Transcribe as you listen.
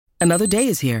Another day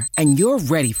is here, and you're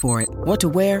ready for it. What to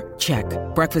wear? Check.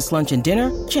 Breakfast, lunch, and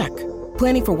dinner? Check.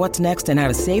 Planning for what's next and how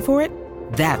to save for it?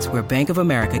 That's where Bank of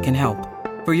America can help.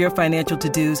 For your financial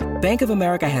to-dos, Bank of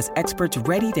America has experts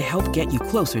ready to help get you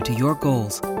closer to your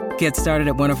goals. Get started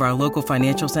at one of our local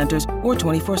financial centers or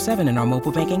 24/7 in our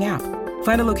mobile banking app.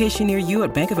 Find a location near you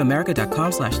at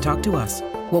bankofamerica.com/talktous.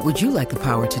 What would you like the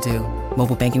power to do?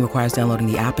 Mobile banking requires downloading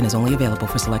the app and is only available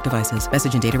for select devices.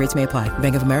 Message and data rates may apply.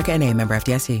 Bank of America N.A., member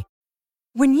FDIC.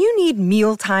 When you need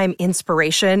mealtime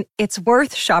inspiration, it's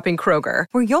worth shopping Kroger,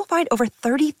 where you'll find over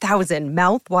 30,000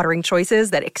 mouth-watering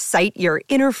choices that excite your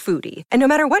inner foodie. And no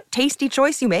matter what tasty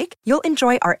choice you make, you'll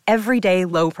enjoy our everyday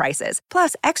low prices,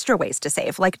 plus extra ways to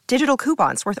save, like digital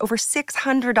coupons worth over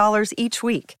 $600 each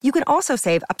week. You can also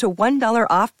save up to $1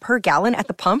 off per gallon at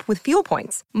the pump with fuel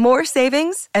points. More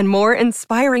savings and more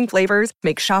inspiring flavors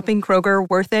make shopping Kroger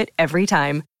worth it every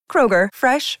time. Kroger,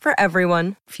 fresh for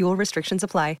everyone. Fuel restrictions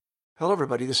apply. Hello,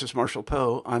 everybody. This is Marshall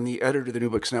Poe. I'm the editor of the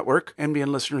New Books Network. NBN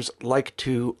listeners like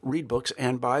to read books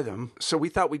and buy them. So we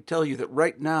thought we'd tell you that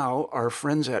right now, our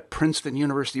friends at Princeton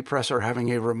University Press are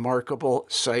having a remarkable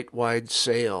site-wide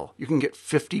sale. You can get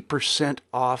 50%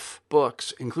 off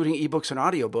books, including ebooks and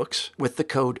audiobooks, with the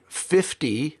code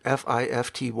 50,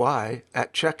 F-I-F-T-Y,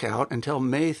 at checkout until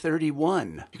May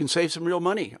 31. You can save some real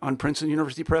money on Princeton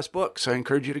University Press books. I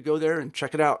encourage you to go there and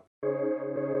check it out.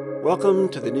 Welcome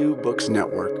to the New Books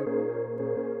Network.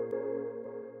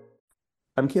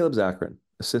 I'm Caleb Zachrin,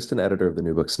 assistant editor of the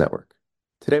New Books Network.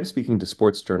 Today I'm speaking to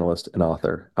sports journalist and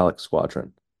author Alex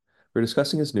Squadron. We're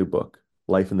discussing his new book,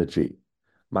 Life in the G,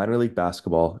 Minor League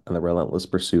Basketball and the Relentless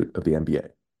Pursuit of the NBA.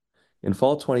 In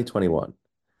fall 2021,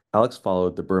 Alex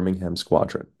followed the Birmingham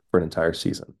Squadron for an entire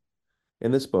season.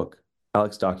 In this book,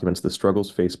 Alex documents the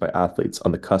struggles faced by athletes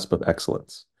on the cusp of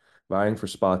excellence, vying for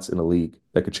spots in a league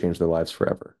that could change their lives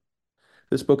forever.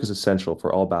 This book is essential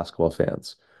for all basketball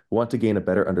fans who want to gain a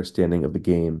better understanding of the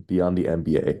game beyond the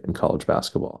NBA and college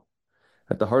basketball.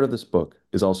 At the heart of this book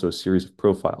is also a series of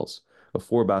profiles of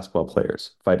 4 basketball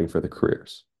players fighting for their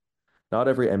careers. Not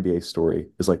every NBA story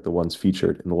is like the ones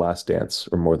featured in The Last Dance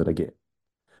or More Than a Game.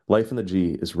 Life in the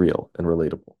G is real and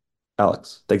relatable.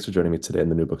 Alex, thanks for joining me today in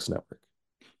the New Books Network.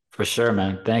 For sure,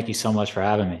 man. Thank you so much for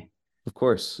having me. Of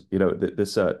course,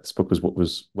 this book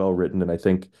was well written, and I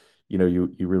think you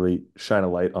really shine a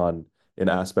light on an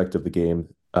aspect of the game.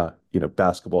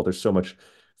 Basketball. There's so much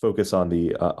focus on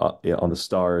the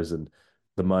stars and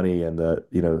the money and the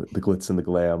glitz and the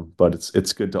glam, but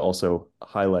it's good to also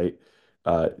highlight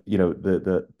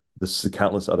the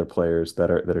countless other players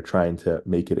that are trying to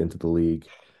make it into the league.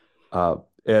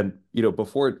 And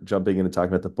before jumping in and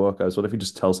talking about the book, I was wondering if you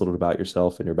just tell us a little bit about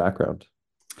yourself and your background.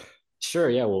 Sure.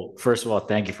 Yeah. Well, first of all,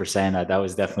 thank you for saying that. That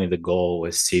was definitely the goal,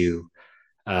 was to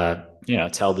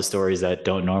tell the stories that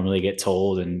don't normally get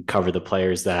told and cover the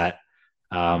players that,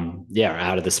 are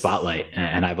out of the spotlight.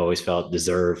 And I've always felt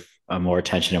deserve more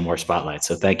attention and more spotlight.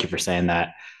 So thank you for saying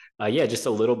that. Just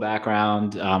a little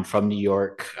background. From New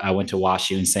York. I went to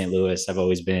WashU in St. Louis. I've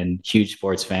always been a huge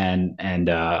sports fan and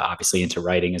obviously into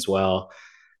writing as well.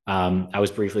 I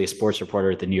was briefly a sports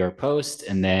reporter at the New York Post,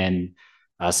 and then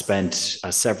spent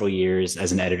several years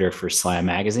as an editor for Slam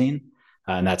magazine.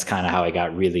 And that's kind of how I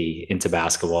got really into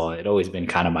basketball. It'd always been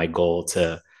kind of my goal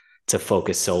to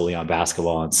focus solely on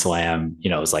basketball, and Slam,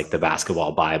 it was like the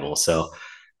basketball Bible. So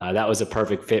that was a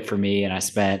perfect fit for me. And I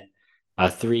spent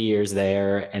 3 years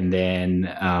there, and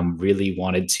then really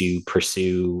wanted to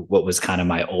pursue what was kind of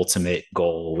my ultimate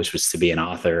goal, which was to be an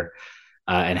author,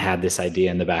 and had this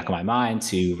idea in the back of my mind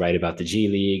to write about the G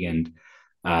League. And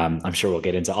I'm sure we'll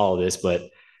get into all of this, but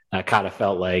I kind of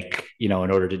felt like, in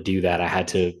order to do that, I had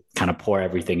to kind of pour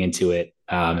everything into it,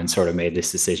 and sort of made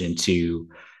this decision to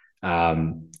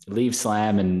leave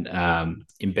Slam and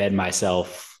embed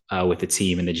myself with the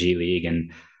team in the G League.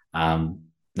 And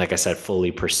like I said,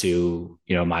 fully pursue,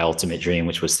 my ultimate dream,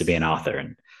 which was to be an author.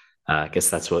 And I guess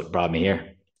that's what brought me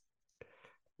here.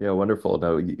 Yeah, wonderful.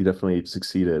 No, you definitely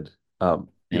succeeded.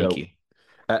 Thank you.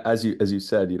 As you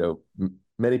said,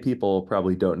 many people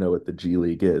probably don't know what the G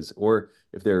League is, or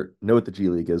if they know what the G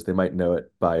League is, they might know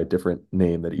it by a different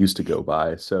name that it used to go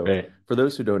by. So right. For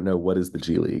those who don't know, what is the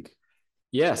G League?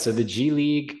 Yeah, so the G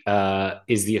League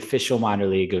is the official minor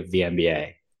league of the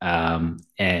NBA.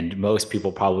 And most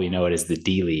people probably know it as the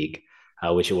D League,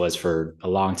 which it was for a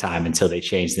long time until they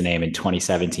changed the name in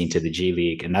 2017 to the G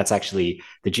League. And that's actually,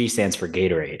 the G stands for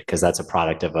Gatorade, because that's a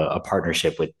product of a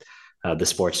partnership with the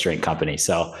sports drink company.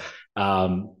 So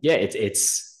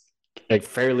it's like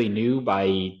fairly new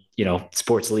by,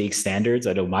 sports league standards.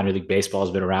 I know minor league baseball has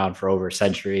been around for over a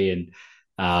century, and,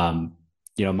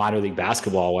 minor league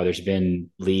basketball, while there's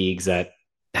been leagues that,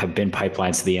 have been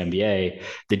pipelines to the NBA.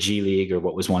 The G League, or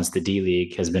what was once the D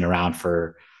League, has been around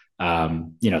for,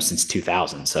 since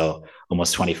 2000. So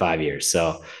almost 25 years.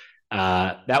 So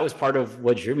that was part of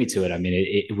what drew me to it. I mean,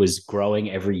 it was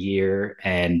growing every year.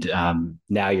 And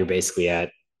now you're basically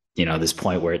at, this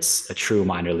point where it's a true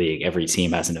minor league. Every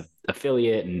team has an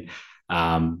affiliate,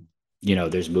 and,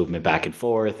 there's movement back and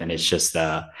forth, and it's just,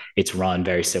 it's run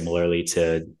very similarly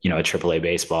to, a AAA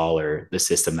baseball, or the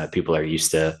system that people are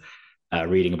used to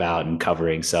reading about and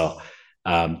covering. So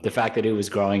the fact that it was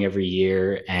growing every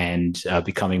year and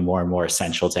becoming more and more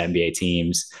essential to NBA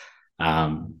teams,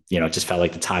 it just felt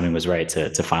like the timing was right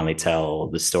to finally tell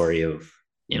the story of,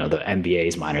 the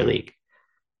NBA's minor league.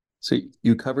 So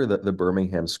you cover the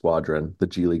Birmingham Squadron, the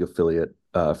G League affiliate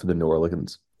for the New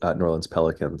Orleans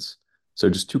Pelicans. So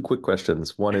just two quick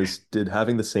questions. One is, did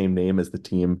having the same name as the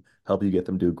team help you get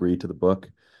them to agree to the book?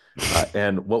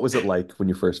 And what was it like when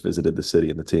you first visited the city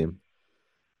and the team?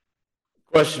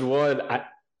 Question one,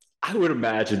 I would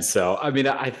imagine so. I mean,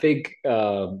 I think,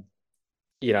 I've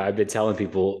been telling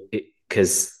people,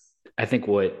 because I think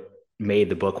what made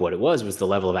the book what it was the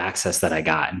level of access that I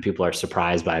got, and people are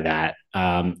surprised by that.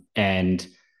 And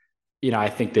I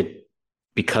think that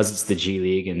because it's the G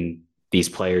League, and these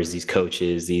players, these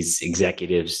coaches, these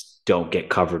executives don't get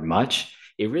covered much,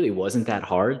 it really wasn't that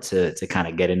hard to kind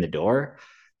of get in the door.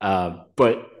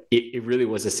 But it really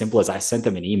was as simple as I sent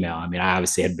them an email. I mean, I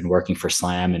obviously had been working for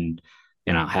Slam, and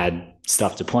had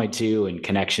stuff to point to and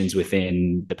connections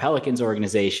within the Pelicans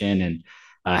organization, and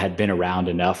had been around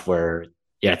enough where,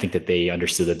 I think that they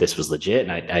understood that this was legit,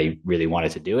 and I really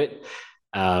wanted to do it.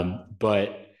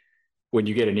 But when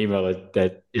you get an email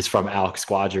that is from Alex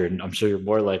Squadron, I'm sure you're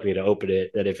more likely to open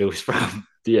it than if it was from,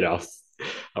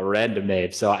 a random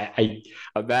name. So I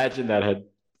imagine that had,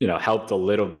 helped a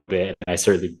little bit. I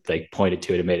certainly pointed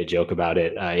to it and made a joke about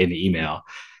it in the email.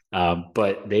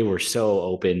 But they were so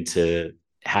open to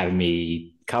having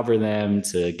me cover them,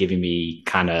 to giving me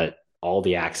kind of all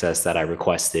the access that I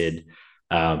requested,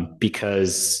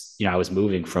 because, I was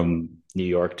moving from New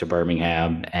York to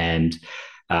Birmingham, and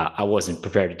I wasn't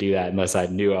prepared to do that unless I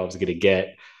knew I was going to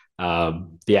get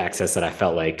the access that I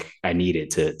felt like I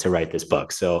needed to write this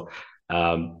book. So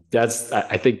that's,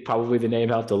 I think, probably the name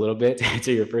helped a little bit to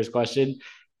answer your first question.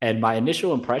 And my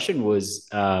initial impression was,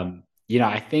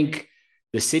 I think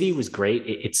the city was great.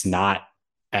 It's not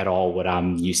at all what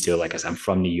I'm used to. Like I said, I'm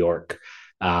from New York.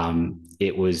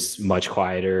 It was much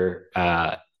quieter,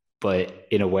 but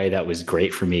in a way that was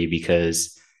great for me,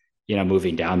 because,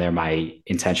 moving down there, my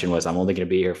intention was, I'm only going to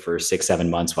be here for 6-7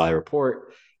 months while I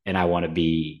report. And I want to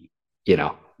be,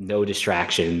 no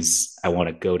distractions. I want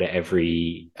to go to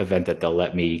every event that they'll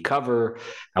let me cover.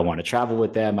 I want to travel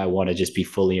with them. I want to just be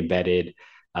fully embedded.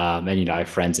 And, I have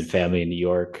friends and family in New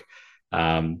York.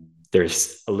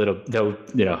 There's a little, no,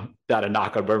 not a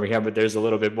knock on Birmingham, but there's a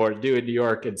little bit more to do in New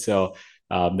York. And so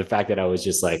the fact that I was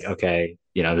just like, okay,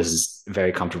 this is a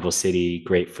very comfortable city,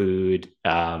 great food,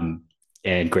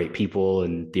 and great people,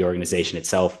 and the organization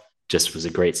itself just was a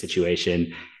great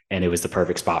situation. And it was the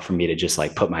perfect spot for me to just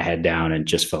put my head down and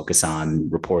just focus on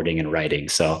reporting and writing.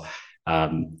 So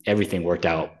everything worked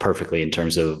out perfectly in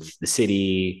terms of the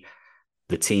city,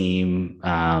 the team,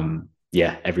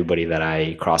 everybody that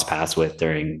I crossed paths with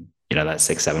during, that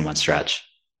 6-7 month stretch.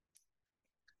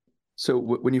 So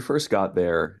when you first got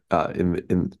there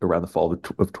in around the fall of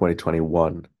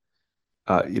 2021,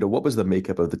 what was the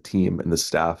makeup of the team and the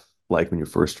staff like when you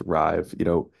first arrived?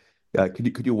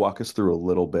 Could you walk us through a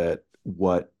little bit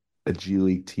what a G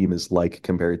League team is like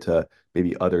compared to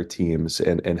maybe other teams,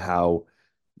 and how,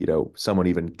 someone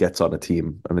even gets on a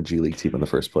G League team in the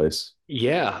first place?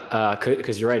 Yeah,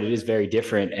 because you're right, it is very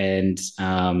different, and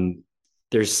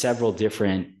there's several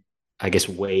different, I guess,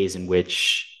 ways in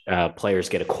which players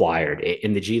get acquired.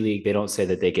 In the G League, they don't say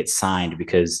that they get signed,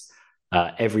 because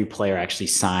every player actually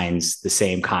signs the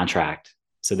same contract.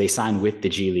 So they sign with the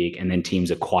G League, and then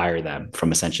teams acquire them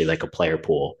from essentially like a player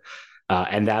pool.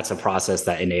 And that's a process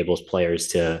that enables players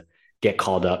to get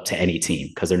called up to any team,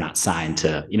 because they're not signed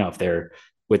to, if they're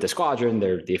with the Squadron,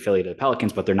 they're the affiliate of the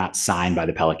Pelicans, but they're not signed by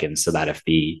the Pelicans, so that if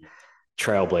the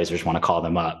Trailblazers want to call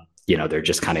them up, they're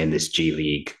just kind of in this G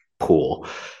League pool.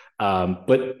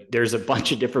 But there's a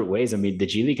bunch of different ways. I mean, the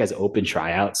G League has open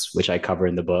tryouts, which I cover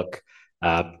in the book.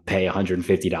 Pay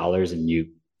 $150,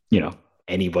 and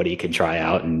anybody can try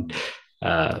out and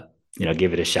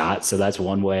give it a shot. So that's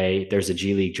one way. There's a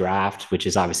G League draft, which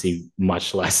is obviously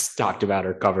much less talked about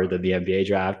or covered than the NBA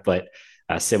draft, but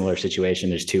a similar situation.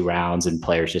 There's 2 rounds, and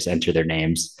players just enter their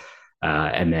names.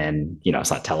 And then,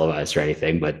 it's not televised or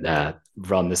anything, but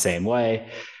run the same way.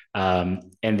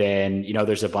 And then,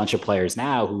 there's a bunch of players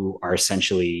now who are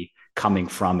essentially coming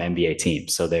from NBA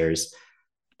teams. So there's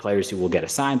players who will get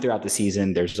assigned throughout the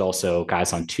season. There's also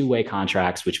guys on two-way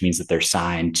contracts, which means that they're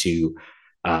signed to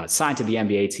the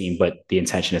NBA team, but the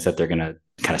intention is that they're going to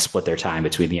kind of split their time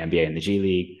between the NBA and the G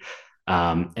League.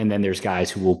 And then there's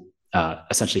guys who will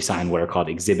essentially sign what are called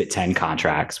Exhibit 10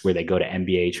 contracts, where they go to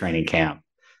NBA training camp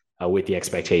with the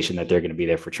expectation that they're going to be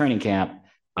there for training camp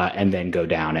and then go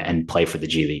down and play for the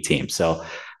G League team. So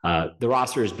the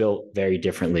roster is built very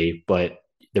differently, but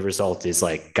the result is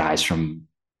like guys from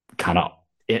kind of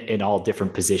in all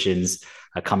different positions,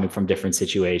 coming from different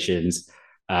situations.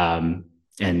 And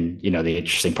the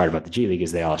interesting part about the G League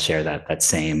is they all share that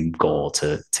same goal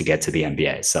to get to the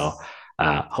NBA. So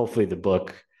hopefully the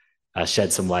book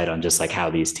shed some light on just like how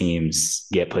these teams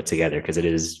get put together, because it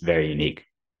is very unique.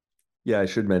 Yeah, I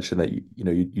should mention that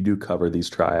you do cover these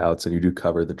tryouts and you do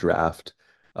cover the draft,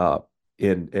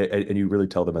 and you really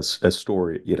tell them as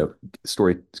story,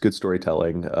 good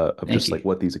storytelling of Thank just you. like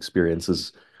what these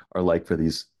experiences are like for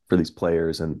these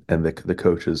players and the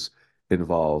coaches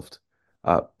involved.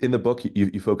 In the book,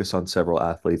 you focus on several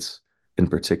athletes in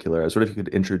particular. I was wondering if you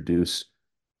could introduce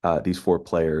these four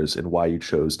players and why you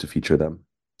chose to feature them.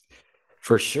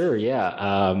 For sure,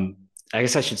 yeah. I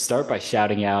guess I should start by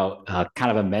shouting out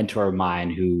kind of a mentor of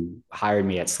mine who hired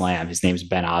me at Slam. His name's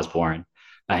Ben Osborne,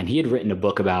 and he had written a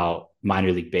book about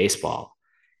minor league baseball.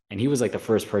 And he was like the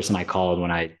first person I called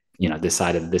when I,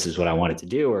 decided this is what I wanted to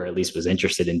do, or at least was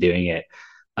interested in doing it.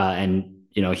 And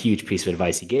a huge piece of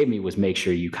advice he gave me was make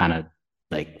sure you kind of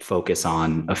like focus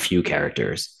on a few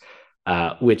characters,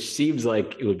 which seems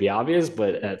like it would be obvious,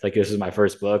 but like this is my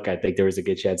first book. I think there was a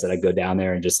good chance that I'd go down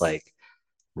there and just like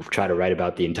try to write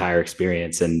about the entire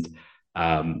experience. And,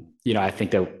 I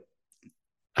think that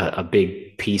a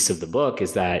big piece of the book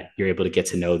is that you're able to get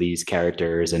to know these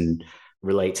characters and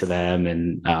relate to them.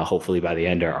 And hopefully by the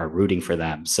end are rooting for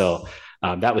them. So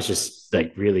that was just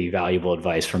like really valuable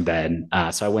advice from Ben.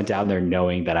 So I went down there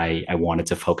knowing that I wanted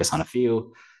to focus on a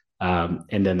few.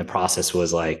 And then the process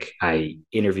was like, I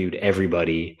interviewed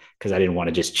everybody because I didn't want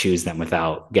to just choose them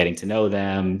without getting to know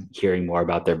them, hearing more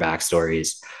about their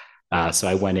backstories. So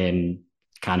I went in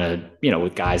kind of,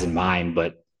 with guys in mind,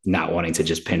 but not wanting to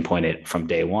just pinpoint it from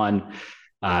day one,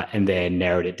 and then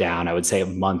narrowed it down. I would say a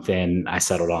month in, I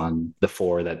settled on the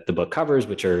four that the book covers,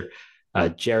 which are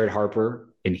Jared Harper.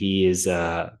 And he is,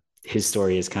 his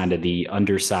story is kind of the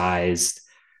undersized,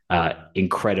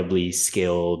 incredibly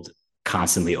skilled,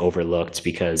 constantly overlooked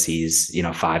because he's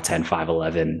 5'10",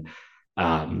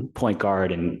 5'11", point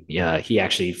guard. And he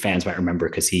actually, fans might remember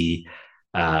because he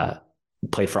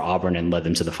played for Auburn and led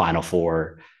them to the Final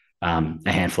Four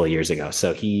a handful of years ago.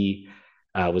 So he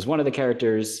was one of the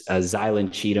characters.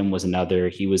 Zylan Cheatham was another.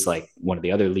 He was like one of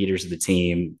the other leaders of the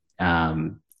team.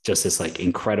 Just this like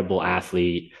incredible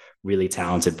athlete, really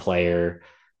talented player.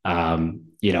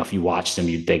 If you watched him,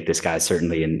 you'd think this guy's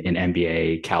certainly an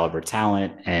NBA caliber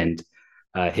talent. And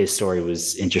his story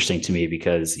was interesting to me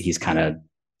because he's kind of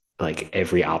like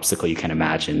every obstacle you can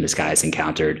imagine this guy's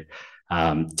encountered.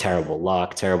 Terrible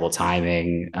luck, terrible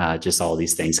timing, just all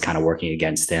these things kind of working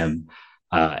against him.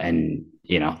 And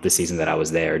the season that I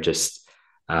was there, just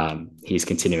he's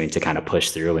continuing to kind of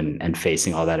push through and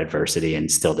facing all that adversity and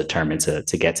still determined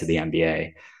to get to the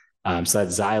NBA. So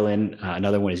that's Zylan.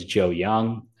 Another one is Joe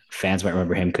Young. Fans might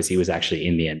remember him because he was actually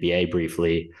in the NBA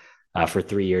briefly for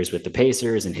 3 years with the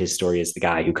Pacers. And his story is the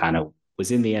guy who kind of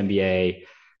was in the NBA,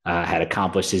 had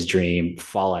accomplished his dream,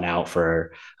 fallen out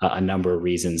for a number of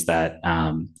reasons that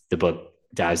the book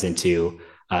dives into.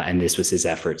 And this was his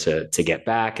effort to get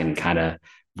back and kind of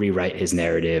rewrite his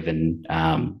narrative and,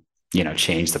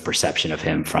 change the perception of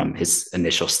him from his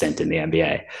initial stint in the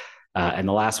NBA. And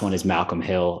the last one is Malcolm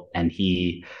Hill. And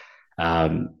he,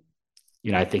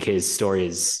 I think his story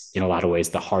is in a lot of ways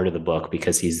the heart of the book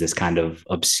because he's this kind of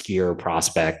obscure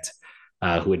prospect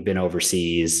who had been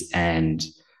overseas. And,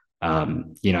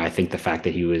 I think the fact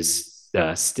that he was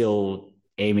still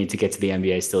aiming to get to the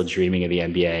NBA, still dreaming of the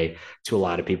NBA, to a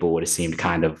lot of people would have seemed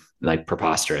kind of like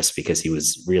preposterous because he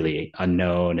was really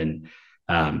unknown. And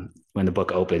when the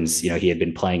book opens, he had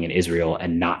been playing in Israel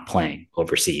and not playing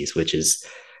overseas, which is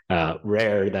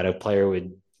rare that a player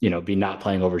would, be not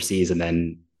playing overseas and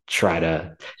then try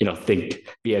to,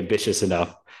 be ambitious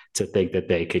enough to think that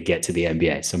they could get to the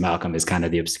NBA. So Malcolm is kind of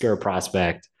the obscure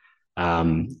prospect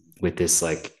with this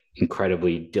like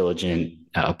incredibly diligent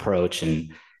approach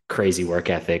and crazy work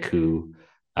ethic who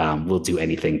will do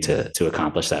anything to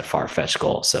accomplish that far-fetched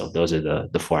goal. So those are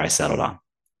the four I settled on.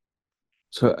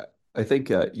 So I think,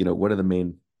 one of the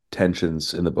main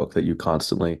tensions in the book that you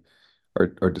constantly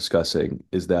are discussing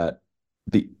is that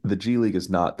the G League is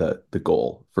not the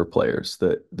goal for players.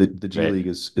 The G Right. League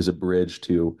is a bridge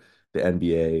to the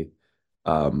NBA.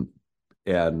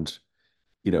 And,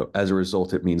 as a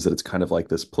result, it means that it's kind of like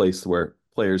this place where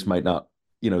players might not,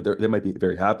 they might be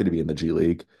very happy to be in the G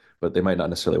League, but they might not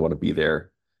necessarily want to be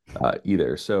there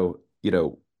either. So,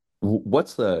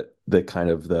 what's the kind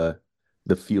of the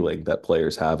feeling that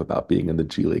players have about being in the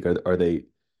G League? Are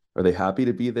they happy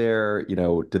to be there?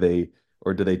 Do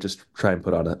they just try and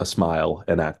put on a smile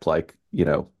and act like,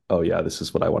 oh yeah, this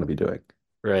is what I want to be doing?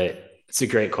 Right. It's a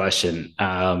great question.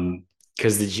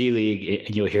 Because the G League,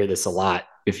 and you'll hear this a lot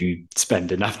if you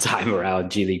spend enough time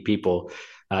around G League people,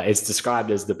 it's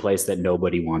described as the place that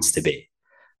nobody wants to be,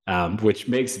 which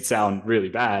makes it sound really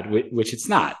bad, which it's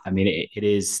not. I mean, it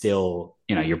is still,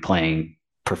 you're playing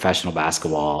professional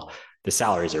basketball. The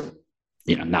salaries are,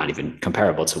 not even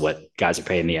comparable to what guys are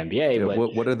paying in the NBA. Yeah,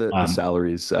 but what are the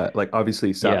salaries? Like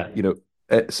obviously, yeah,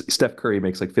 Steph Curry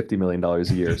makes like $50 million a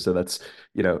year. So that's,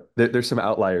 there's some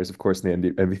outliers, of course, in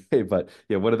the NBA, but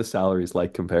yeah, what are the salaries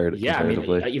like yeah. I mean,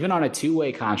 comparatively? even on a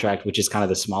two-way contract, which is kind of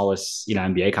the smallest,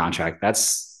 NBA contract,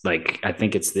 that's like, I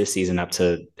think it's this season up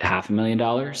to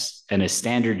 $500,000, and a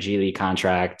standard G League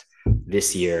contract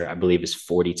this year, I believe, is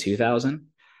 42,000.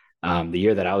 The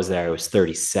year that I was there, it was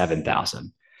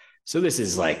 37,000. So this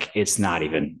is like, it's not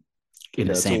even in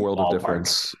the It's a same world of ballpark.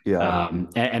 difference. Yeah.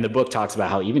 And the book talks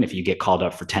about how even if you get called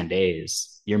up for 10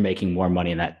 days, you're making more money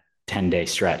in that 10-day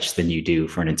stretch than you do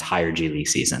for an entire G League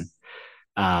season.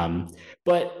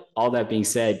 But all that being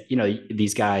said,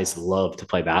 these guys love to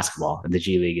play basketball, and the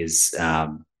G League is,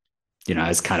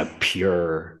 it's kind of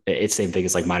pure. It's the same thing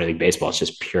as like minor league baseball. It's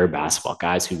just pure basketball.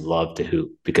 Guys who love to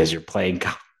hoop because you're playing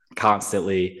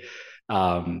constantly.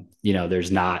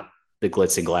 There's not the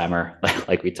glitz and glamour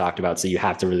like we talked about. So you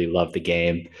have to really love the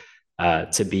game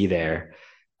to be there.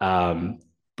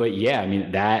 But yeah, I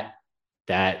mean, that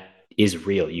is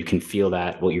real. You can feel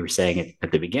that, what you were saying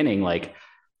at the beginning, like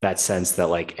that sense that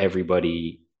like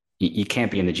everybody, you can't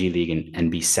be in the G League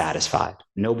and be satisfied.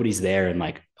 Nobody's there and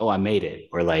like, oh, I made it.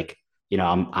 Or like,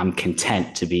 I'm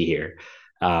content to be here.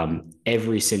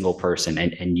 Every single person,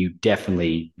 and you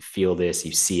definitely feel this,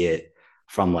 you see it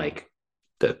from like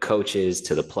the coaches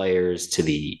to the players to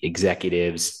the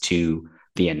executives to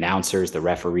the announcers, the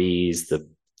referees, the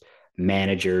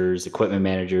managers, equipment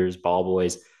managers, ball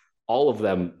boys, all of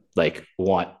them like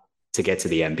want to get to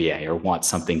the NBA or want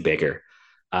something bigger.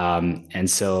 And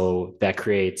so that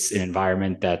creates an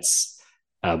environment that's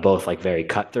both like very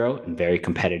cutthroat and very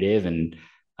competitive, and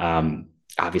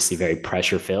obviously very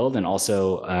pressure filled. And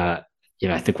also, I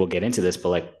think we'll get into this, but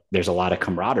like there's a lot of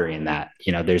camaraderie in that.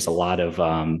 There's a lot of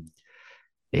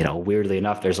weirdly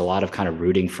enough, there's a lot of kind of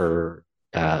rooting for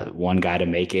one guy to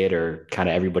make it, or kind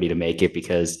of everybody to make it,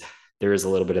 because there is a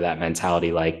little bit of that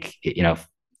mentality, like, if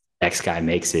X guy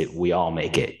makes it, we all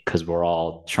make it, because we're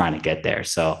all trying to get there.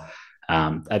 So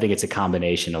I think it's a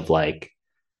combination of like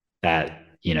that,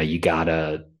 you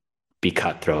gotta be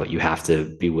cutthroat. You have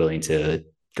to be willing to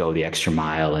go the extra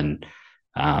mile and,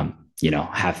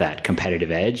 have that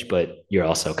competitive edge, but you're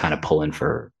also kind of pulling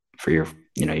for your,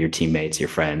 your teammates, your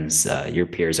friends, your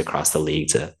peers across the league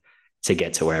to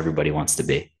get to where everybody wants to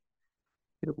be.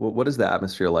 What is the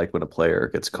atmosphere like when a player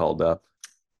gets called up?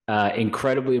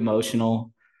 Incredibly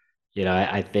emotional.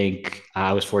 I think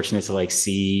I was fortunate to like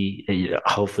see,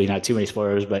 hopefully not too many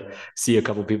spoilers, but see a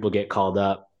couple people get called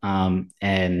up.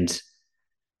 And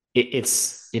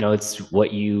it's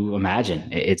what you imagine.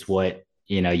 It's what,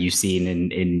 you've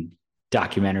seen in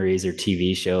documentaries or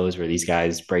TV shows where these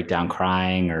guys break down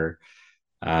crying, or,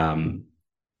 a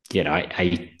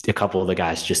couple of the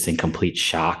guys just in complete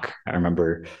shock. I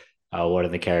remember one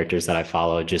of the characters that I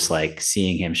followed, just like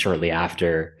seeing him shortly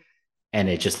after, and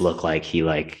it just looked like he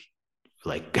like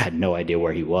had no idea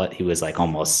where he was. He was like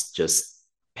almost just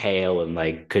pale and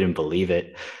like couldn't believe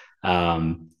it.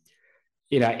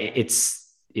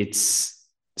 It's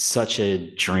such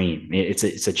a dream.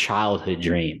 It's a childhood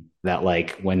dream that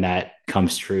like when that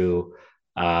comes true,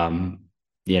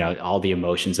 all the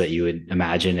emotions that you would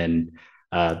imagine. And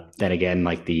then again,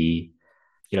 like the,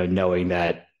 knowing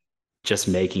that just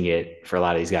making it for a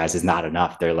lot of these guys is not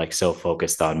enough. They're like so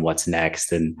focused on what's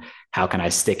next and how can I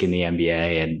stick in the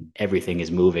NBA, and everything is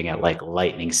moving at like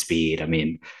lightning speed. I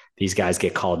mean, these guys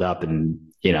get called up and,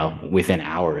 within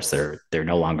hours, they're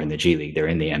no longer in the G League. They're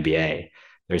in the NBA.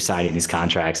 They're signing these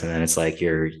contracts. And then it's like,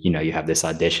 you have this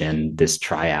audition, this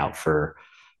tryout for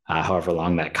however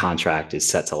long that contract is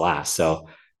set to last. So,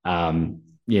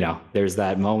 there's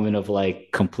that moment of like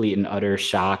complete and utter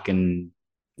shock and,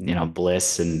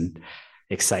 bliss and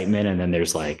excitement. And then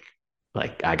there's like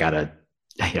I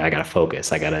gotta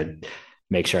focus. I gotta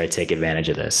make sure I take advantage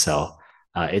of this. So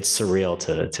it's surreal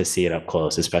to see it up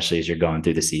close, especially as you're going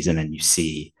through the season and you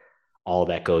see all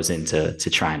that goes into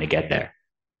trying to get there.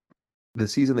 The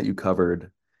season that you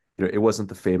covered, it wasn't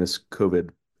the famous COVID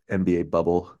NBA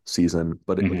bubble season,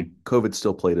 but COVID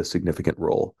still played a significant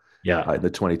role in the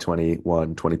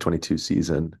 2021, 2022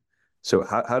 season. So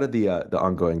how did the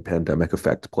ongoing pandemic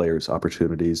affect players'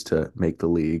 opportunities to make the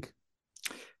league?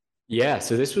 Yeah,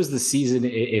 so this was the season,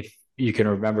 if you can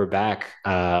remember back,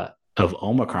 of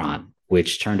Omicron,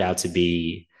 which turned out to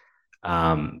be,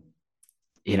 um,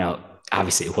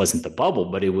 obviously it wasn't the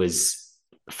bubble, but it was,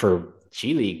 for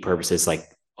G League purposes, like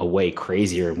a way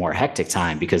crazier, more hectic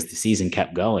time because the season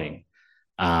kept going.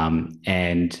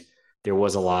 And there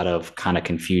was a lot of kind of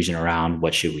confusion around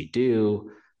what should we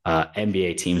do.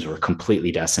 NBA teams were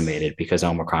completely decimated because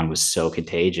Omicron was so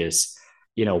contagious.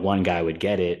 One guy would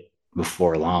get it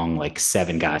before long, like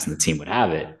 7 guys on the team would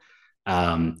have it.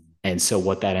 And so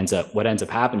what ends up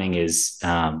happening is,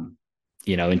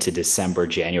 into December,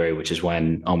 January, which is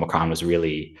when Omicron was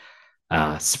really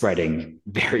spreading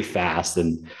very fast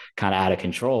and kind of out of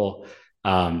control.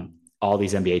 All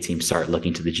these NBA teams start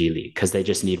looking to the G League because they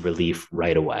just need relief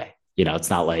right away. It's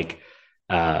not like,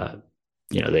 they're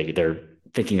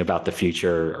thinking about the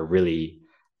future or really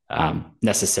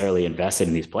necessarily invested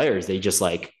in these players. They just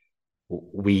like,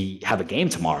 we have a game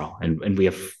tomorrow and we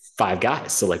have 5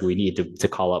 guys. So like we need to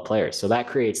call up players. So that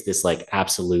creates this like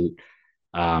absolute,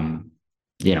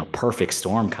 perfect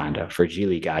storm kind of for G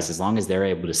League guys. As long as they're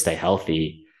able to stay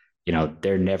healthy,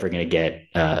 they're never going to get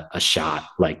a shot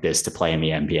like this to play in the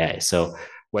NBA. So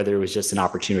whether it was just an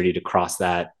opportunity to cross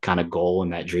that kind of goal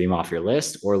and that dream off your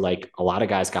list, or like a lot of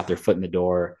guys got their foot in the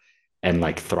door and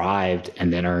like thrived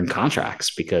and then earned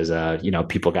contracts because,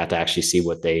 people got to actually see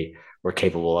what they were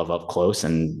capable of up close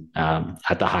and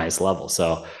at the highest level.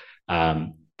 So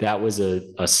that was a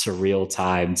surreal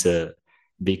time to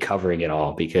be covering it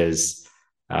all because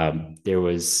there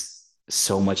was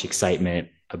so much excitement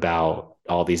about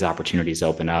all these opportunities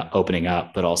opening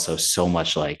up, but also so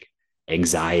much like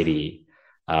anxiety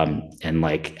and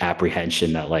like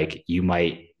apprehension that like you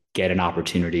might get an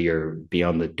opportunity or be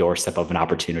on the doorstep of an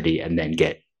opportunity and then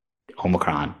get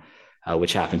Omicron,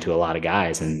 which happened to a lot of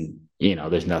guys. And,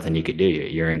 there's nothing you could do.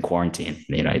 You're in quarantine,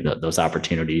 those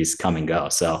opportunities come and go.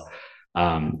 So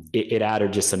it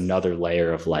added just another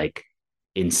layer of like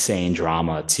insane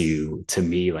drama to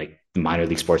me. Like minor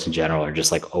league sports in general are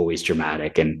just like always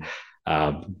dramatic and,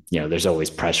 there's always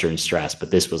pressure and stress,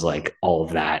 but this was like all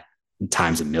of that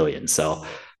times a million. So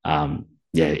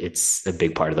it's a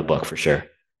big part of the book for sure.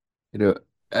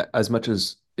 As much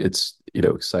as it's,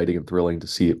 exciting and thrilling to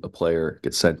see a player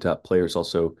get sent up, players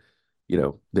also,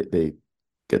 they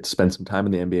get to spend some time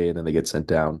in the NBA and then they get sent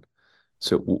down.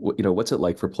 So, what's it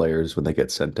like for players when they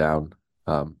get sent down?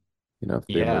 The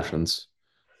emotions.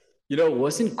 It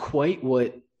wasn't quite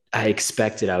what I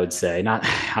expected, I would say. Not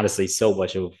honestly, so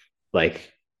much of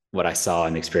like what I saw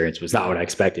and experienced was not what I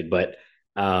expected, but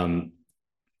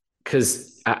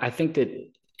because I think that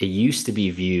it used to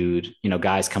be viewed,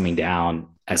 guys coming down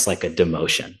as like a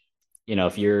demotion.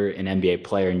 If you're an NBA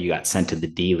player and you got sent to the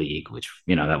D League, which,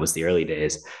 that was the early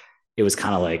days, it was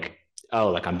kind of like,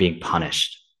 oh, like I'm being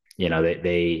punished. They're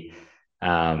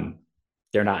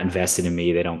not invested in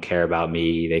me. They don't care about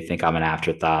me. They think I'm an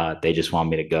afterthought. They just want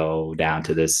me to go down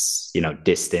to this,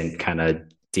 distant kind of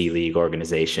D League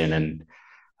organization. And,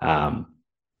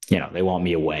 they want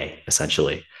me away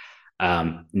essentially.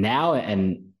 Now,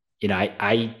 and,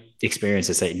 I experience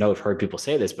this, I've heard people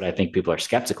say this, but I think people are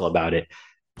skeptical about it.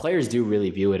 Players do really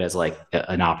view it as like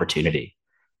an opportunity.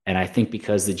 And I think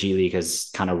because the G League has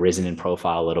kind of risen in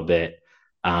profile a little bit,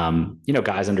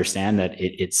 guys understand that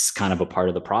it's kind of a part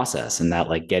of the process and that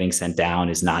like getting sent down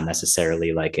is not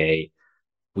necessarily like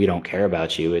we don't care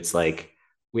about you. It's like,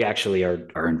 we actually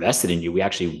are invested in you. We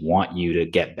actually want you to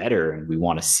get better and we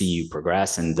want to see you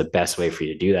progress. And the best way for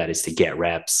you to do that is to get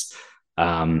reps.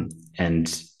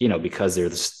 Because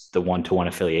there's the 1-to-1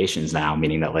 affiliations now,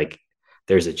 meaning that like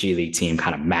there's a G League team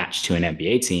kind of matched to an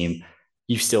NBA team,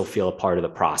 you still feel a part of the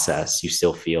process. You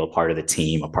still feel a part of the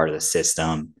team, a part of the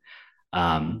system.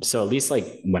 So at least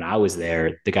like when I was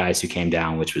there, the guys who came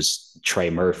down, which was Trey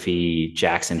Murphy,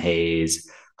 Jackson Hayes,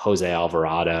 Jose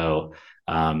Alvarado,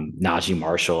 Najee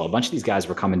Marshall, a bunch of these guys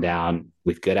were coming down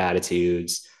with good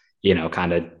attitudes,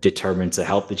 kind of determined to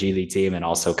help the G League team and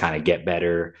also kind of get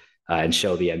better and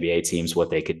show the NBA teams what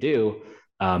they could do.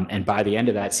 And by the end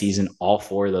of that season, all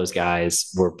 4 of those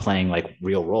guys were playing like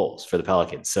real roles for the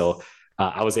Pelicans. So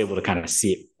I was able to kind of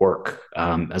see it work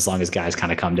as long as guys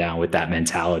kind of come down with that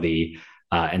mentality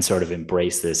and sort of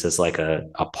embrace this as like a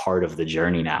part of the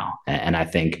journey now. And I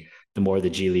think the more the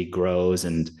G League grows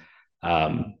and,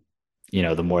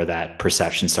 the more that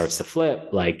perception starts to flip,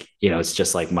 like, it's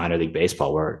just like minor league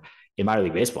baseball where in minor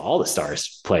league baseball, all the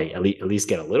stars play at least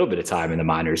get a little bit of time in the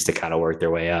minors to kind of work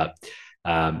their way up.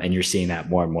 And you're seeing that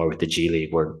more and more with the G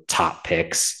League, where top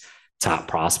picks, top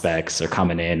prospects are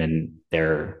coming in and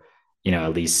they're,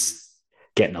 at least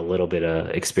getting a little bit of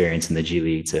experience in the G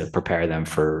League to prepare them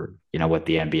for, what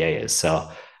the NBA is. So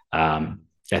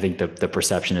I think the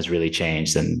perception has really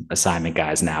changed, and assignment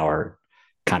guys now are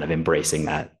kind of embracing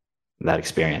that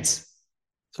experience.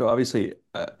 So obviously,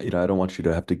 I don't want you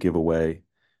to have to give away,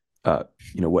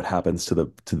 what happens to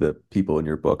the people in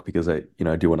your book, because I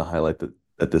do want to highlight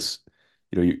that this,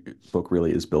 your book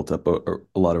really is built up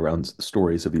a lot around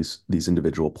stories of these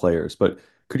individual players. But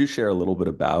could you share a little bit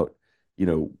about,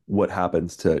 what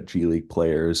happens to G League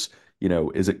players?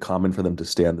 Is it common for them to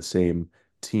stay on the same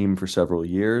team for several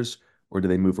years, or do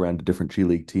they move around to different G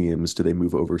League teams? Do they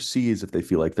move overseas if they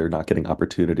feel like they're not getting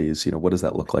opportunities? What does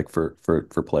that look like for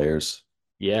players?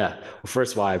 Yeah. Well,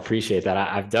 first of all, I appreciate that.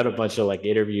 I've done a bunch of like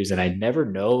interviews, and I never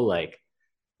know like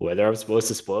whether I'm supposed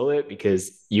to spoil it,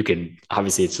 because you can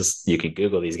obviously, it's just, you can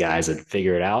Google these guys and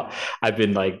figure it out. I've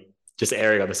been like just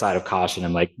erring on the side of caution,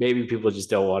 and like maybe people just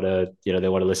don't want to, they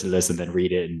want to listen to this and then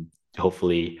read it, and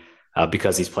hopefully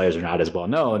because these players are not as well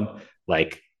known,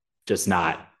 like just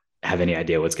not have any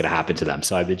idea what's going to happen to them.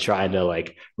 So I've been trying to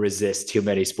like resist too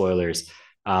many spoilers.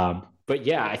 But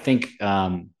yeah, I think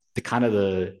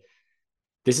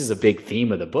this is a big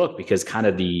theme of the book, because kind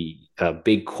of the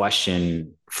big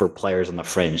question for players on the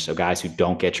fringe, so guys who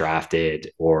don't get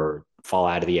drafted or fall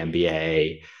out of the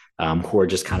NBA, who are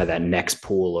just kind of that next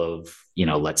pool of,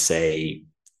 let's say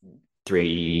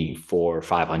 300, 400,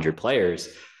 500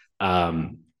 players.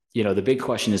 The big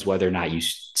question is whether or not you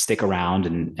stick around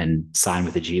and sign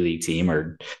with the G League team,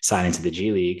 or sign into the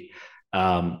G League,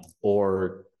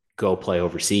 or go play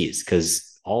overseas,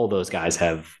 because all of those guys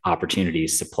have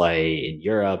opportunities to play in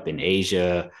Europe, in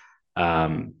Asia,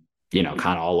 kind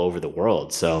of all over the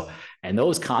world. So, and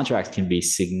those contracts can be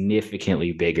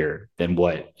significantly bigger than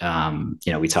what,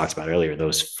 we talked about earlier,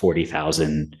 those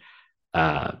 40,000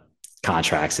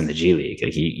 contracts in the G League.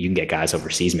 Like you can get guys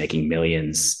overseas making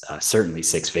millions, certainly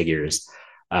six figures.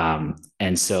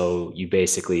 And so you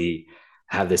basically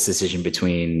have this decision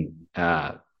between,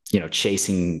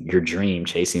 chasing your dream,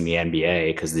 chasing the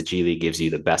NBA, because the G League gives you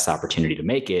the best opportunity to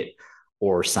make it,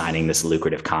 or signing this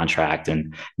lucrative contract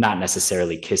and not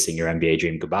necessarily kissing your NBA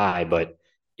dream goodbye, but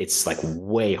it's like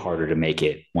way harder to make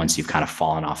it once you've kind of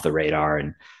fallen off the radar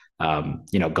and,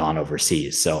 gone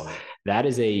overseas. So that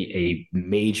is a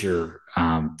major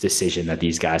decision that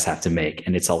these guys have to make.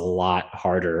 And it's a lot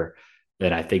harder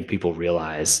than I think people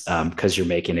realize, because you're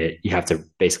making it, you have to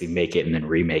basically make it and then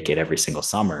remake it every single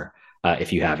summer.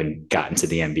 If you haven't gotten to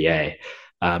the NBA.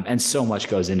 And so much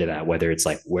goes into that, whether it's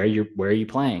like, where are you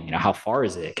playing? How far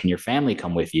is it? Can your family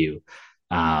come with you?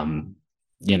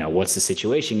 What's the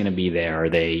situation going to be there? Are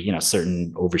they,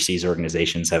 certain overseas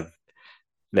organizations have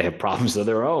problems of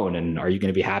their own, and are you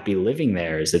going to be happy living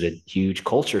there? Is it a huge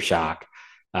culture shock?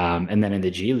 And then in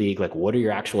the G League, like, what are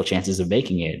your actual chances of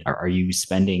making it? Are you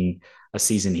spending a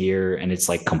season here and it's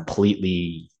like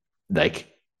completely like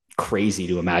crazy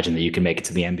to imagine that you can make it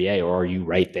to the NBA, or are you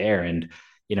right there? And,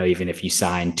 even if you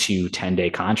sign 2 10-day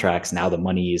contracts, now the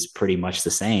money is pretty much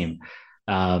the same.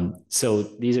 So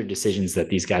these are decisions that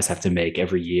these guys have to make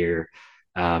every year.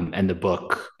 And the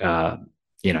book,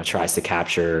 tries to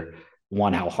capture,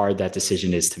 one, how hard that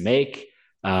decision is to make,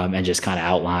 and just kind of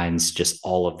outlines just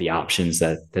all of the options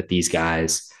that these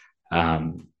guys,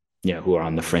 who are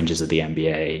on the fringes of the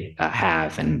NBA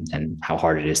have, and how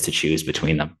hard it is to choose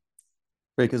between them.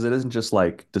 Right, because it isn't just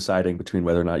like deciding between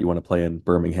whether or not you want to play in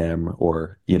Birmingham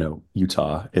or,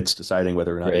 Utah. It's deciding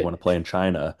whether or not you want to play in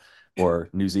China or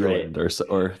New Zealand,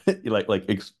 or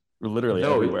literally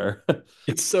everywhere.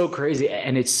 It's so crazy.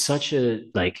 And it's such a,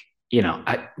 like,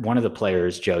 one of the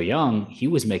players, Joe Young, he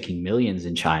was making millions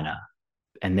in China.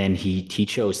 And then he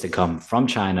chose to come from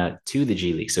China to the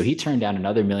G League. So he turned down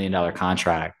another $1 million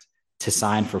contract to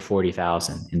sign for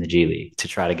 40,000 in the G League to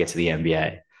try to get to the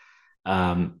NBA.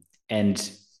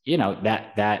 And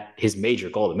that his major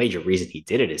goal, the major reason he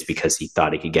did it is because he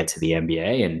thought he could get to the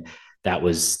NBA, and that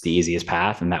was the easiest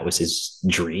path. And that was his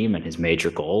dream and his major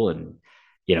goal. And,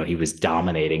 he was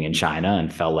dominating in China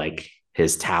and felt like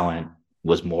his talent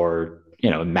was more,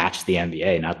 matched the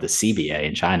NBA, not the CBA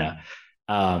in China.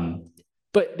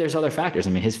 But there's other factors. I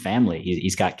mean, his family,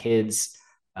 he's got kids.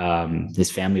 His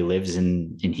family lives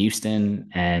in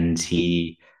Houston, and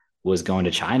he was going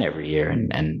to China every year.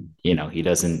 And he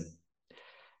doesn't,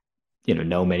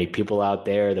 know many people out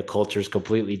there. The culture is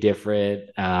completely different.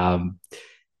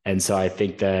 And so I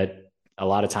think that a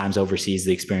lot of times overseas,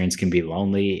 the experience can be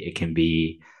lonely. It can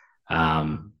be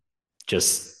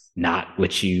just not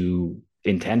what you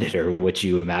intended or what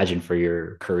you imagined for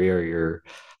your career, your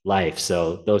life.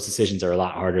 So those decisions are a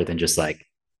lot harder than just like,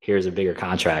 here's a bigger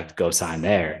contract, go sign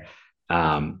there.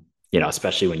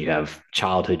 Especially when you have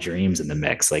childhood dreams in the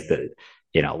mix, like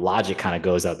logic kind of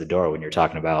goes out the door when you're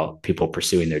talking about people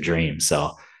pursuing their dreams.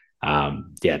 So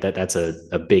that's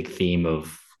a big theme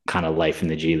of kind of life in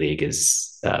the G League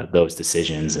is those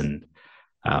decisions and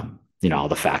all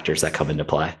the factors that come into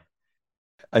play.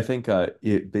 I think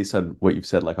based on what you've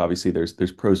said, like obviously there's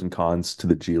pros and cons to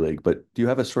the G League, but do you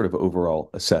have a sort of overall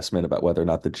assessment about whether or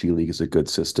not the G League is a good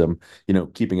system?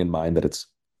 Keeping in mind that it's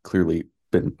clearly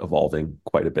been evolving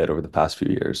quite a bit over the past few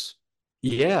years.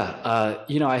 Yeah,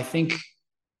 I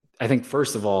think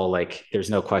first of all, like there's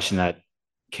no question that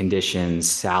conditions,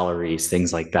 salaries,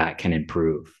 things like that can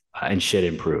improve and should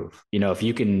improve. If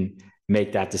you can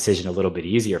make that decision a little bit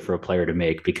easier for a player to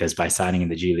make because by signing in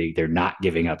the G League, they're not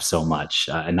giving up so much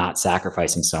and not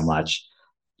sacrificing so much,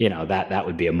 that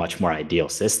would be a much more ideal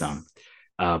system.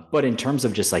 But in terms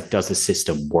of just like, does the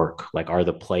system work? Like, are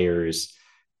the players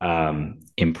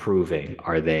improving?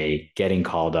 Are they getting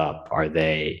called up? Are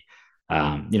they,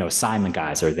 assignment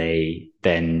guys? Are they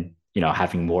then,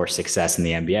 having more success in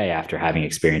the NBA after having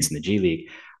experience in the G League?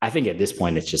 I think at this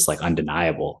point, it's just like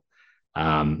undeniable.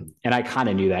 And I kind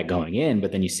of knew that going in,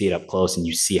 but then you see it up close and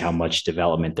you see how much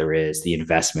development there is, the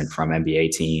investment from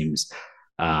NBA teams.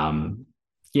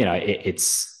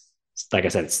 It's like I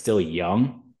said, it's still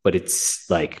young, but it's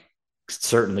like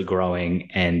certainly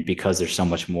growing. And because there's so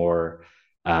much more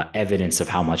evidence of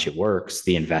how much it works,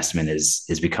 the investment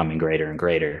is becoming greater and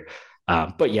greater.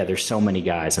 But yeah, there's so many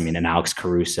guys. I mean, an Alex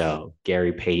Caruso,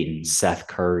 Gary Payton, Seth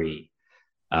Curry,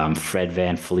 Fred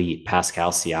VanVleet,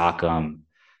 Pascal Siakam,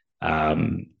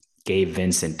 Gabe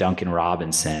Vincent, Duncan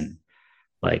Robinson,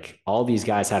 like all these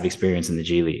guys have experience in the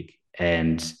G League.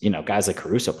 And, guys like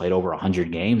Caruso played over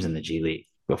 100 games in the G League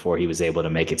before he was able to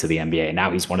make it to the NBA.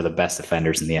 Now he's one of the best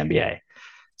defenders in the NBA.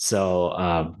 So,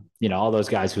 all those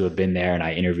guys who have been there, and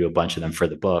I interview a bunch of them for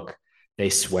the book, they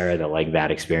swear that like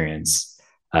that experience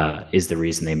is the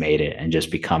reason they made it and just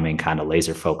becoming kind of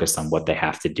laser focused on what they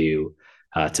have to do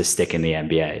to stick in the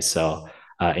NBA. So,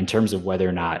 in terms of whether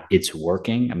or not it's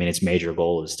working, I mean, its major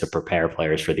goal is to prepare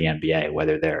players for the NBA,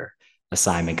 whether they're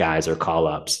assignment guys or call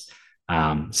ups.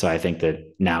 So I think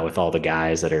that now with all the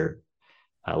guys that are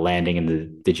landing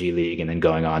in the G League and then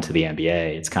going on to the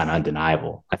NBA, it's kind of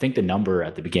undeniable. I think the number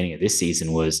at the beginning of this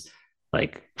season was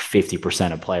like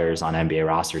 50% of players on NBA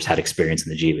rosters had experience in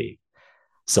the G League.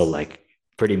 So like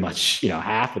pretty much,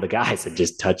 half of the guys had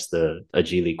just touched a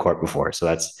G League court before. So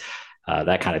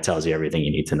that kind of tells you everything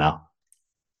you need to know.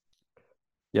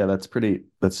 Yeah, that's pretty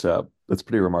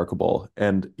remarkable.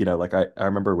 And like I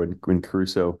remember when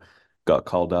Caruso got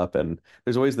called up, and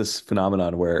there's always this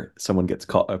phenomenon where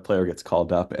a player gets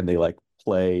called up and they like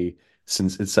play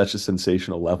since it's such a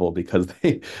sensational level because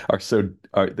they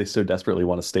they so desperately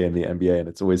want to stay in the NBA, and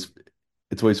it's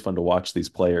always fun to watch these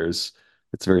players.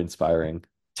 It's very inspiring.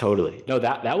 Totally. No,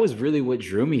 that was really what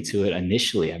drew me to it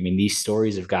initially. I mean, these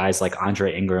stories of guys like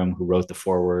Andre Ingram, who wrote the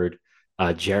foreword,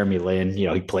 Jeremy Lin,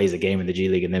 he plays a game in the G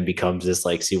League and then becomes this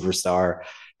like superstar.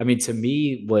 I mean, to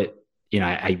me, what,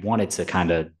 I wanted to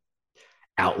kind of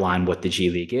outline what the G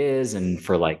League is. And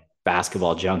for like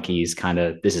basketball junkies, kind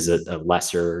of, this is a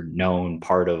lesser known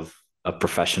part of a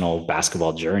professional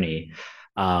basketball journey.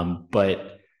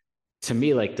 But to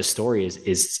me, like the story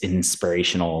is an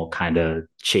inspirational kind of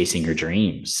chasing your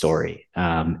dreams story.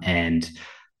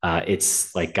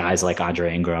 It's like guys like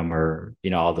Andre Ingram or,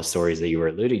 all the stories that you were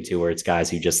alluding to, where it's guys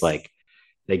who just like,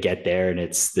 they get there and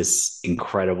it's this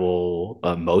incredible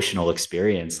emotional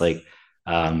experience. Like,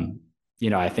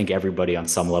 I think everybody on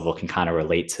some level can kind of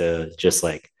relate to just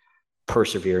like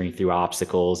persevering through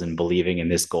obstacles and believing in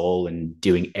this goal and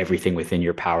doing everything within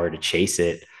your power to chase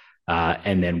it.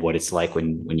 And then what it's like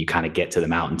when you kind of get to the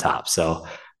mountaintop. So,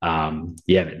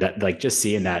 that like just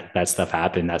seeing that stuff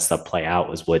happen, that stuff play out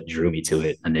was what drew me to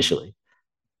it initially.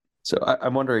 So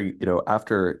I'm wondering,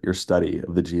 after your study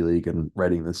of the G League and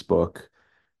writing this book,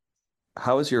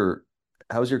 how has your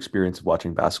experience of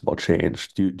watching basketball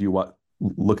changed? Do you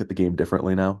look at the game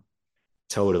differently now?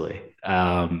 Totally.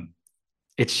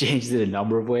 It's changed in a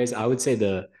number of ways. I would say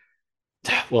the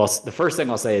first thing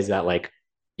I'll say is that like,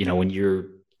 when you're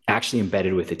actually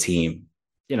embedded with a team,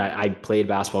 I played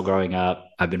basketball growing up.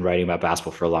 I've been writing about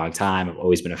basketball for a long time. I've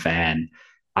always been a fan.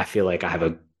 I feel like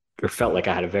felt like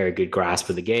I had a very good grasp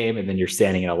of the game. And then you're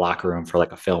standing in a locker room for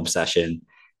like a film session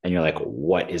and you're like,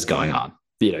 what is going on?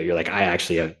 You're like, I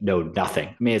actually know nothing.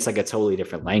 I mean, it's like a totally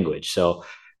different language. So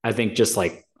I think just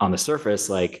like on the surface,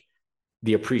 like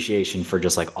the appreciation for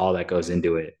just like all that goes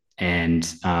into it. And,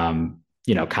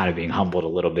 kind of being humbled a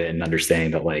little bit and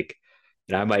understanding that like,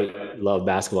 I might love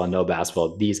basketball and know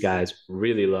basketball. These guys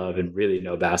really love and really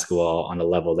know basketball on a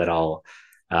level that I'll,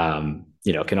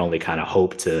 can only kind of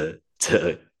hope to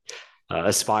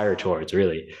aspire towards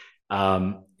really.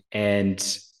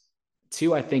 And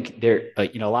two, I think a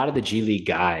lot of the G League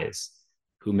guys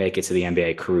who make it to the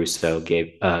NBA, Caruso,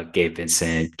 Gabe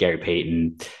Vincent, Gary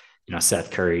Payton,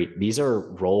 Seth Curry, these are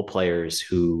role players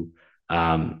who,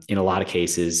 in a lot of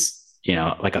cases,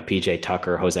 like a PJ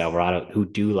Tucker, Jose Alvarado, who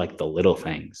do like the little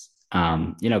things.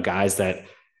 Guys that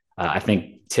I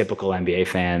think typical NBA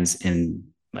fans in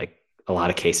like a lot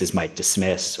of cases might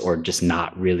dismiss or just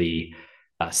not really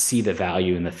see the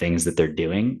value in the things that they're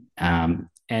doing. And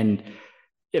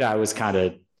I was kind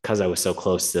of, because I was so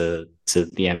close to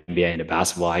the NBA and to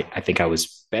basketball, I think I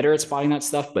was better at spotting that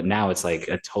stuff. But now it's like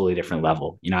a totally different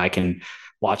level. I can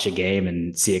watch a game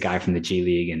and see a guy from the G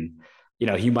League, and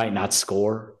he might not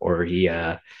score, or he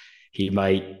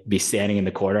might be standing in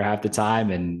the corner half the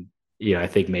time. And I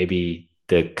think maybe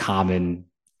the common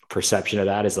perception of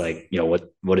that is like,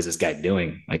 what is this guy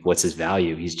doing? Like, what's his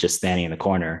value? He's just standing in the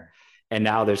corner. And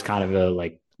now there's kind of a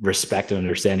like respect and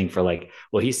understanding for like,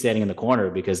 well, he's standing in the corner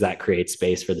because that creates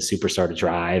space for the superstar to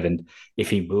drive. And if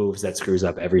he moves, that screws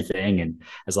up everything. And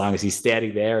as long as he's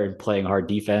standing there and playing hard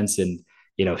defense and,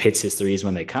 hits his threes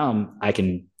when they come, I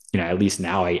can, at least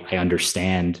now I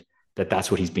understand that that's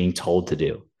what he's being told to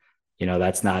do.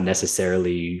 That's not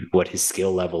necessarily what his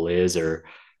skill level is,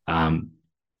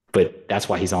 but that's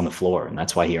why he's on the floor, and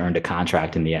that's why he earned a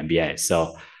contract in the NBA.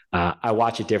 So I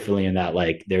watch it differently in that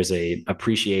like there's a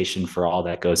appreciation for all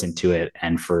that goes into it,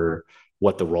 and for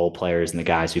what the role players and the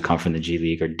guys who come from the G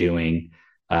League are doing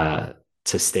to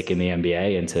stick in the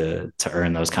NBA and to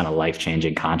earn those kind of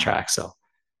life-changing contracts.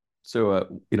 So,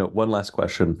 one last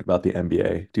question about the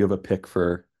NBA. Do you have a pick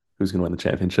for who's going to win the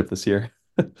championship this year?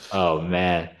 Oh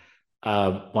man.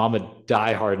 Well, I'm a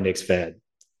diehard Knicks fan.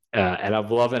 And I'm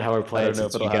loving how we're I playing don't know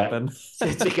if it'll happen.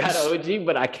 since we got OG,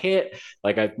 but I can't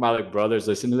my like brothers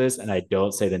listen to this and I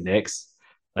don't say the Knicks,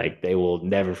 like they will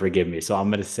never forgive me. So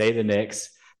I'm gonna say the Knicks.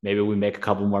 Maybe we make a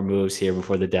couple more moves here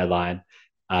before the deadline.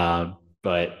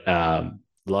 But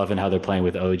loving how they're playing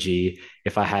with OG.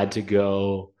 If I had to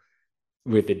go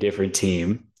with a different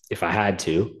team, if I had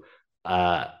to,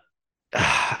 I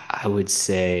would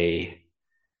say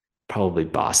probably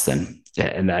Boston.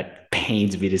 And that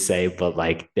pains me to say, but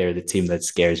like they're the team that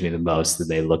scares me the most, and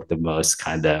they look the most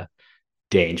kind of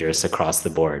dangerous across the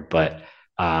board. But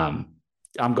I'm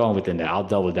going with the Knicks. I'll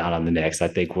double down on the Knicks. I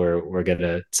think we're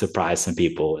gonna surprise some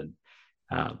people, and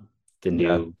um,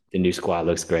 Yeah. the new squad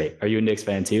looks great. Are you a Knicks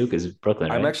fan too? Because Brooklyn,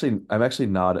 I'm right? actually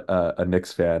not a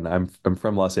Knicks fan. I'm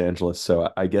from Los Angeles, so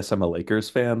I guess I'm a Lakers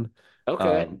fan.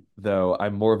 Okay, Though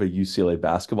I'm more of a UCLA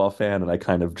basketball fan, and I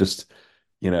kind of just,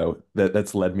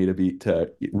 that's led me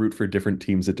to root for different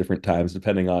teams at different times,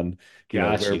 depending on,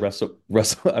 got where you. Russell.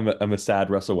 I'm a sad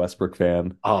Russell Westbrook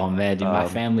fan. Oh man, dude, my Um,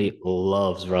 family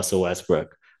loves Russell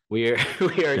Westbrook. We are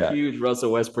we are yeah, huge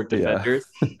Russell Westbrook yeah. defenders,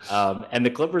 and the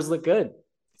Clippers look good.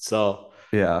 So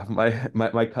Yeah,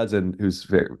 my cousin, who's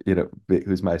very,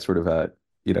 who's my sort of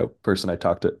person I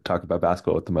talk about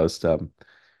basketball with the most,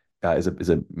 is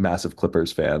a massive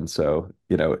Clippers fan. So,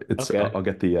 I'll okay,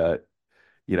 get the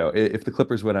if the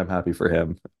Clippers win, I'm happy for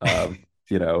him.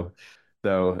 You know,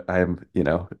 though I'm,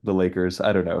 the Lakers.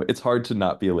 I don't know. It's hard to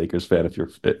not be a Lakers fan if you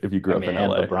I grew up mean, in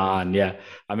and LA. LeBron, yeah.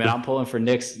 I mean, I'm pulling for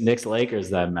Knicks Lakers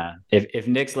then, man. If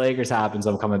Knicks Lakers happens,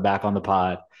 I'm coming back on the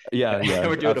pod. Yeah, yeah,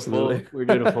 absolutely. We're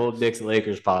doing a full Knicks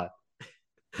Lakers pod.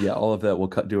 Yeah, all of that. We'll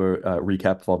do a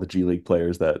recap of all the G League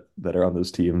players that are on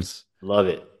those teams. Love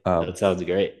it. Um, That sounds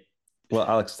great. Well,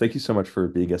 Alex, thank you so much for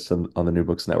being a guest on the New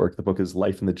Books Network. The book is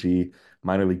Life in the G,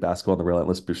 Minor League Basketball and the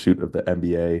Relentless Pursuit of the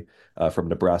NBA, from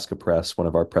Nebraska Press, one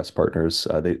of our press partners.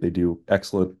 They do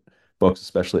excellent books,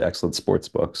 especially excellent sports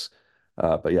books.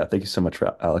 But yeah, thank you so much,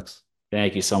 Alex.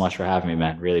 Thank you so much for having me,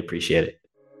 man. Really appreciate it.